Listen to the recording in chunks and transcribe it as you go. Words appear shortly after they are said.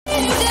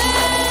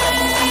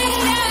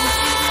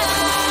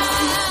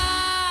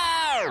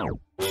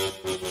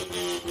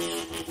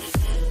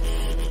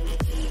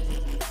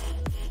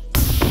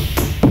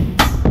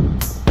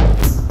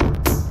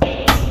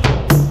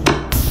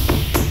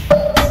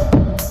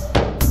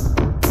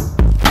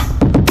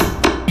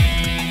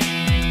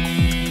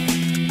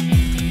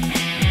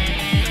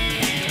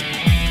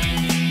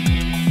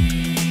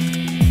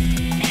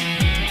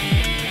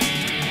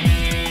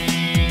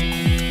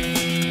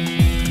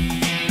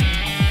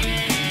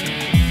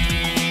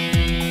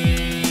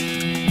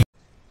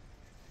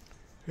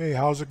Hey,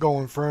 how's it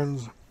going,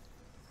 friends?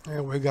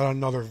 Yeah, we got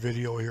another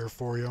video here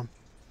for you.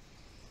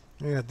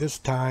 Yeah, this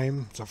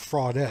time it's a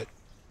fraudette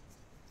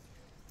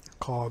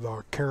called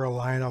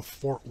Carolina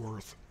Fort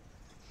Worth.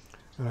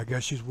 And I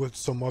guess she's with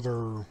some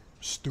other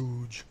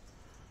stooge.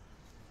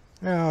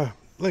 Yeah,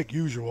 like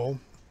usual,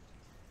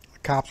 the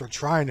cops are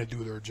trying to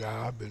do their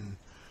job, and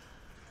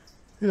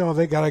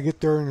they gotta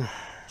get there and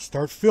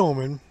start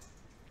filming,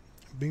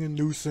 being a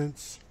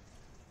nuisance,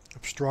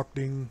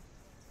 obstructing,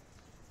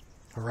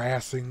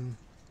 harassing.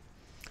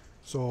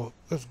 So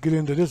let's get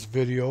into this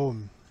video.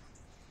 And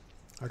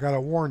I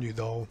gotta warn you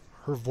though,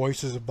 her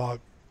voice is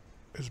about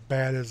as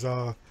bad as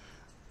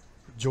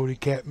Jody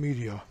Cat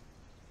Media.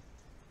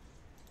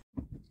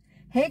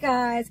 Hey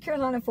guys,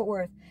 Carolina Fort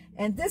Worth,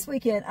 and this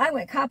weekend I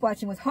went cop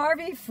watching with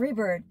Harvey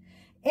Freebird,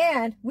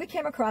 and we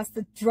came across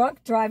the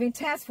drunk driving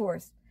task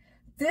force.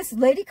 This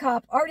lady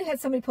cop already had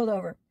somebody pulled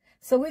over,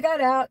 so we got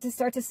out to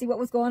start to see what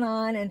was going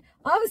on, and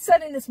all of a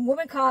sudden this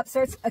woman cop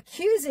starts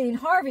accusing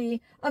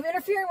Harvey of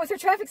interfering with her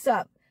traffic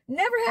stop.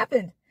 Never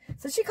happened.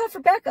 So she called for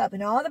backup,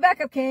 and all the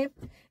backup came,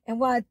 and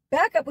while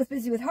backup was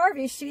busy with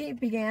Harvey, she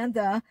began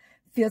the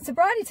field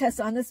sobriety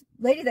test on this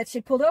lady that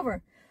she pulled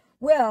over.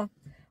 Well,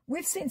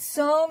 we've seen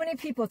so many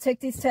people take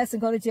these tests and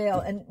go to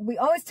jail, and we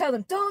always tell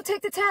them, don't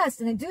take the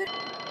test, and they do it.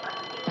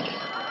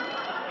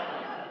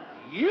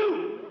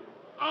 You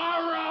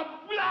are a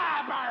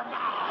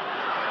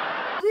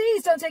blabbermouth!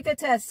 Please don't take that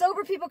test.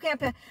 Sober people can't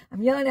pass.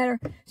 I'm yelling at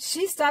her.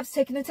 She stops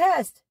taking the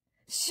test.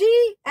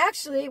 She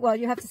actually, well,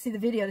 you have to see the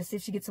video to see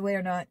if she gets away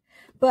or not.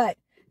 But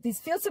these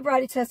field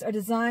sobriety tests are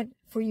designed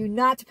for you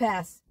not to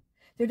pass.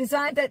 They're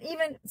designed that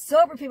even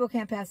sober people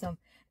can't pass them.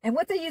 And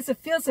what they use a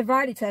field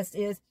sobriety test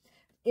is,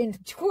 in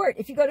court,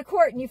 if you go to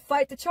court and you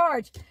fight the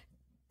charge,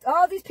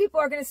 all these people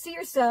are going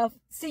to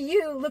see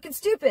you looking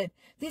stupid.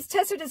 These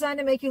tests are designed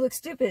to make you look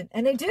stupid,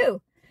 and they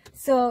do.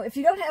 So if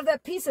you don't have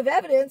that piece of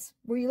evidence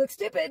where you look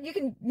stupid, you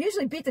can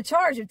usually beat the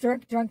charge of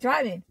drunk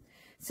driving.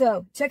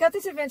 So check out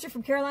this adventure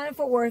from Carolina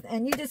Fort Worth,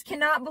 and you just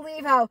cannot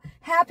believe how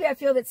happy I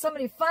feel that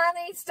somebody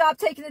finally stopped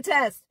taking the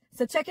test.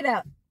 So check it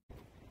out.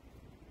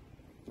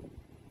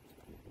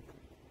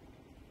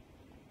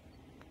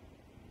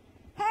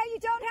 Hey, you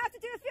don't have to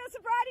do a field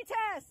sobriety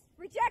test.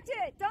 Reject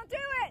it. Don't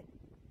do it.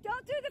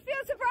 Don't do the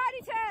field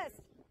sobriety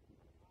test.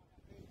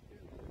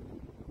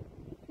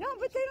 No,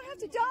 but they don't have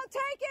to. Don't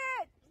take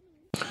it.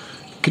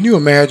 Can you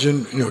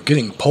imagine,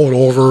 getting pulled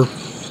over?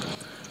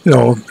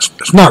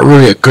 It's not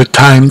really a good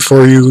time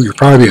for you. You're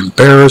probably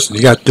embarrassed, and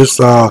you got this,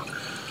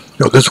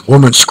 this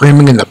woman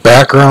screaming in the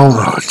background.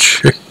 Oh,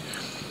 shit.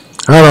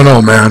 I don't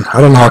know, man. I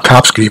don't know how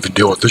cops can even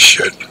deal with this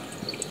shit.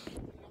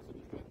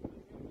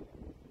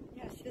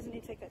 Yeah, she doesn't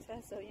need to take that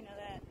test, so you know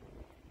that.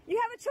 You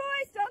have a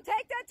choice. Don't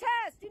take that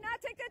test. Do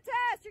not take that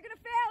test. You're going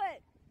to fail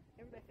it.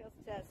 Everybody fails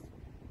the test.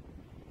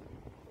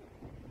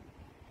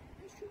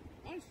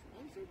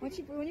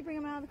 When you bring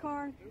them out of the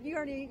car, you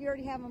already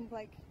have them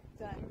like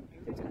done.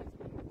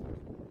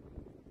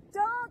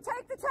 Don't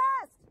take the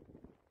test.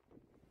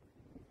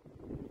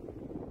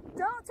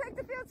 Don't take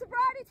the field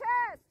sobriety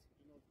test.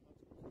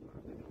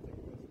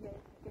 Yeah,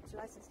 get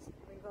your license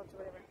revoked or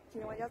whatever. Do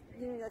you know what else?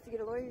 You have to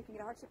get a lawyer. You can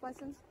get a hardship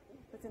license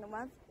within a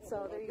month.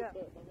 So there you go.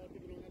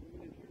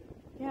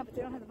 Yeah, but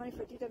they don't have the money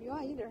for a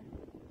DWI either,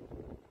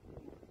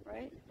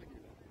 right?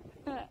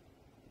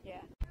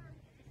 Yeah.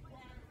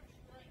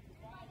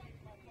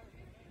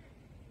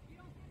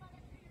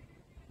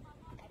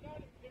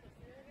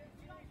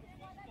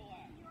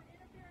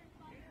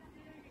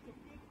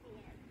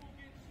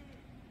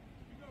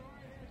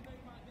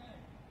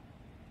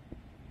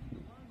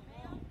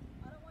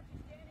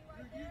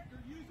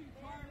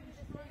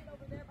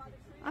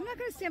 I'm not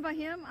going to stand by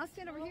him. I'll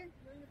stand over here.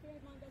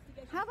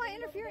 How am I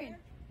interfering?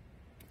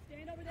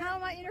 How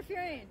am I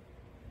interfering?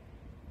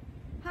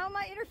 How am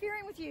I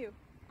interfering with you?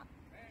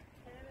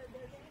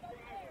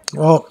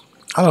 Well,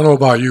 I don't know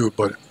about you,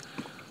 but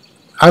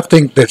I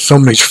think that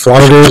some of these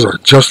frauditors are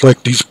just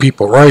like these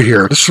people right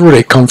here. This is where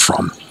they come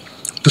from.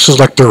 This is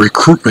like their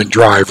recruitment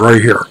drive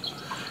right here.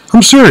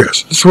 I'm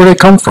serious. This is where they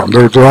come from.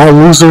 They're all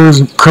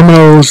losers,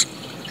 criminals,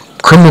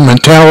 criminal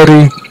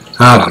mentality.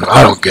 I don't know.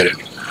 I don't get it.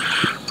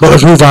 But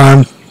let's move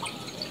on.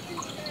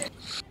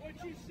 What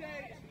you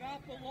say is not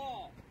the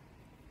law.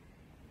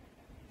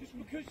 Just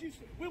because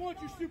we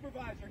want your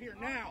supervisor here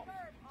now.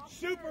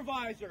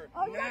 Supervisor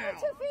Oh, you now. got to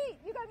move 2 feet.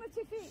 You got to move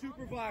 2 feet.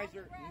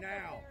 Supervisor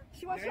now.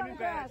 She wants you on the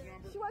grass.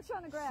 She wants you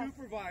on the grass.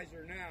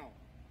 Supervisor now.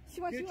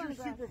 She wants Get you on your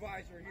the grass.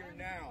 supervisor here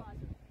now.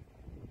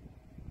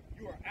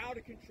 You are out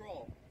of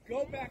control.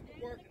 Go back to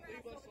work and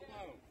leave us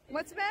alone.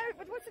 What's the matter?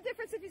 What's the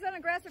difference if he's on the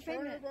grass or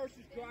Turner pavement?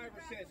 versus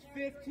driver says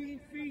 15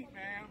 feet,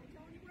 ma'am.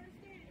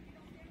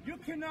 You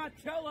cannot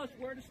tell us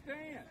where to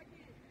stand.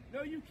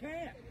 No, you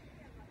can't.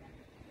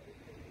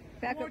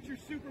 Back I up. want your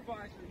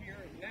supervisor here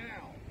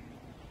now.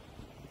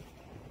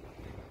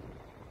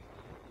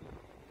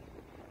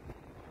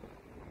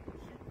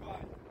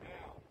 Supervisor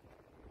now.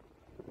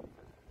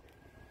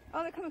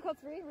 Oh, they're coming code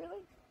 3?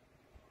 Really?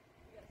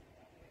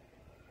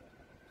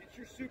 Get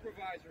your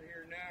supervisor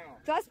here now.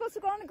 So I supposed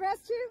to go on the grass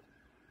too?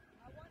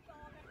 I want y'all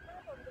on that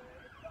curb over there.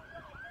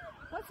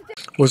 What's the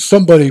difference? Would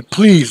somebody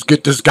please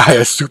get this guy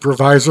a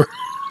supervisor?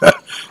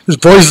 His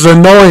voice is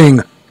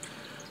annoying.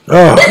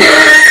 Oh.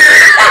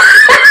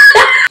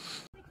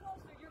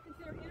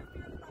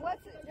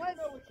 What's You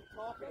know what you're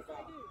talking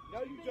about. No,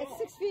 you don't. It's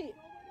 6 feet.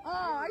 Oh,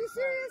 are you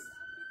serious?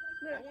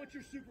 I want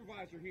your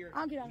supervisor here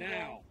I'll get on the grass.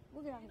 now.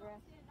 We'll get on the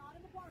grass.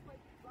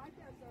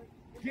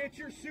 Get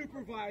your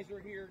supervisor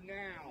here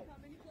now.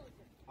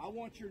 I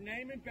want your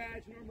name and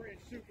badge number and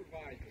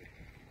supervisor.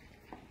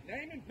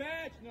 Name and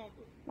badge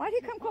number. Why'd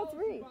he come code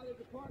 3? By the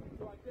department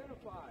to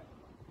identify.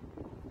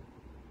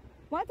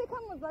 Why'd they come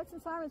with lights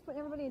and sirens putting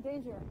everybody in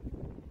danger?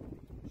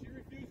 She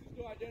refuses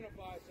to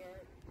identify, sir.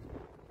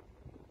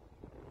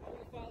 I want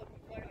to file a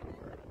complaint on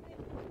her.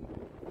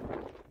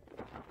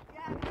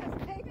 Yeah, because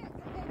payments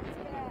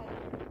bad.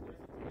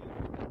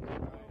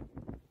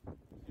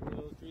 See where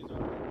those trees are?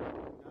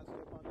 Not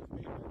step on this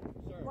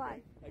pavement. Sir,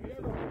 Why? have you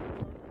ever heard of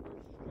turner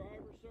versus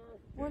driver, sir?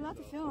 We're not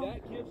to film.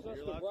 That gives us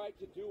You're the allowed- right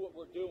to do what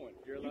we're doing.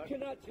 You're You allowed-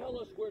 cannot tell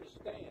us where to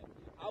stand.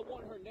 I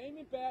want her name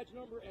and badge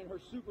number and her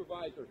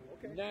supervisor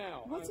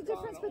now. What's the I'm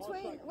difference filing an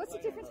between on-site what's the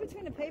complaint difference on her.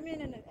 between the pavement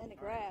and the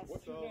grass?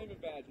 What's your So- name and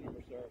badge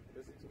number, sir?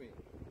 Listen to me.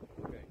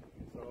 Okay,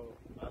 so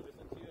I'll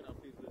listen to you and I'll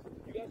please listen to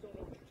You me. guys don't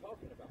know what you're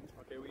talking about.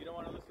 Okay, well you don't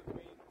want to listen to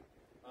me.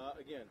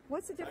 Again,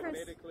 What's the I difference?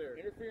 made it clear.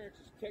 Interference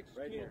is Texas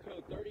Right Penal here.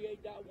 Code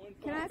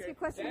 38.15. Can I ask you a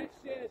question? That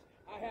says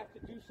I have to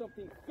do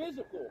something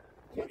physical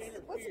to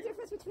interfere. What's the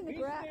difference between the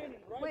He's grass? standing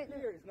right Wait,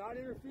 there. It's not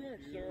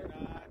interference, Do sir.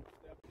 not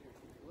step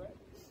Threats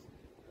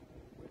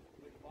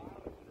with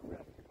violence and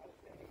arrest. I was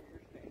standing where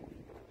you're standing.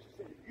 She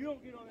said, if you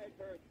don't get on that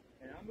curb,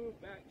 and I move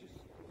back,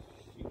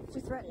 she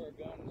threatened. her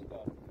gun and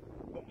stuff.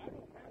 But I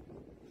don't have to.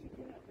 She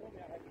cannot tell me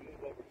I have to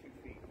move over 2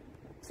 feet.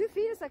 2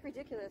 feet is like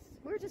ridiculous.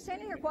 We were just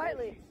standing here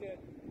quietly. She said,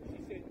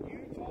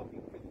 you talking,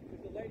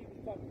 because the lady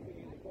was talking to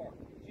you in the car.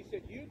 She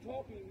said, you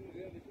talking to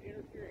them is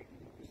interfering.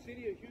 The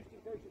city of Houston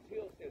versus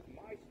Hill says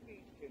my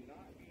speech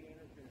cannot be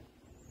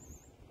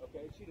interference.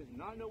 Okay, she does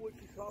not know what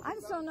she's talking about. I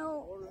just don't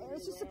know.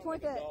 It's just the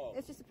point that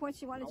it's just the point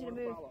she wanted you to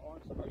move.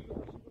 Are you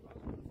her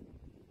supervisor?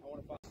 I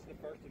want to file. This is the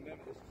First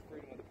Amendment. This is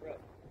freedom of the press.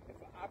 If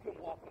I can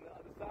walk on the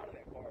other side of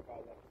that car if I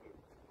want to.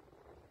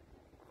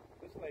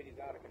 This lady's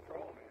out of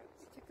control, man.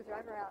 She took the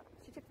driver out.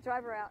 She took the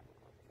driver out.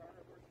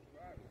 Turner versus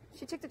driver.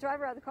 She took the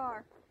driver out of the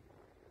car.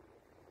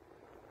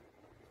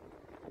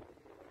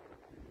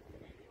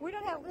 We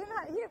don't have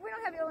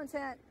ill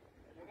intent.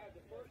 We have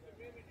the First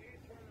Amendment and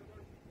Turner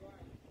versus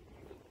driver.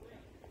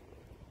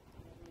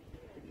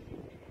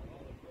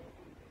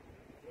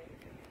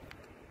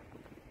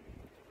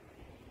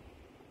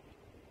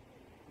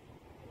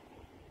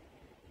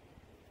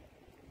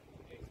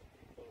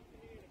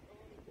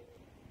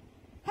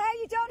 Hey,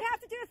 you don't have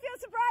to do a field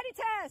sobriety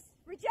test.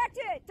 Reject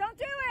it. Don't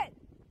do it.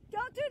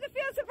 Don't do the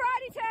field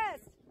sobriety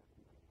test.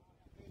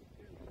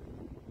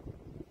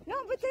 No,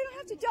 but they don't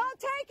have to. Don't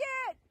take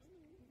it.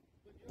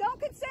 Don't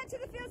consent to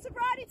the field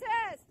sobriety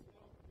test.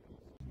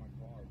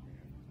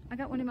 I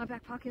got one in my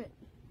back pocket.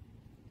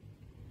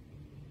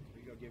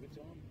 You gonna give it to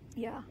him?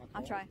 Yeah,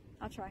 I'll try.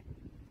 I'll try.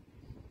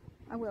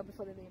 I will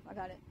before they leave. I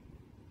got it.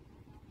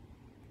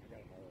 I got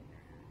another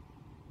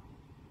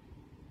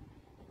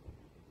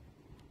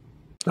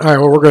one. All right,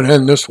 well, we're going to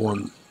end this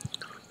one.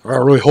 I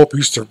really hope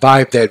you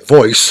survived that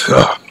voice.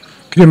 Can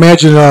you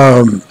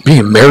imagine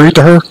being married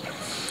to her?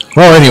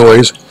 Well,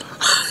 anyways.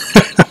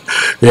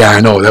 Yeah,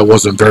 I know that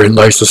wasn't very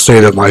nice to say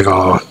to my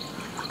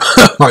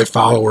my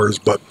followers,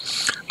 but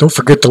don't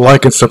forget to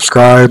like and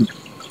subscribe.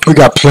 We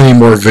got plenty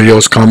more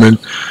videos coming.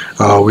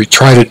 We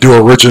try to do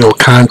original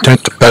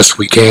content the best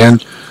we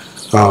can.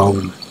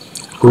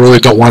 We really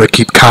don't want to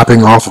keep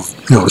copying off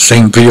of the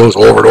same videos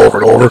over and over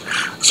and over.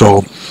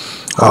 So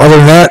other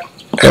than that,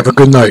 have a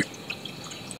good night.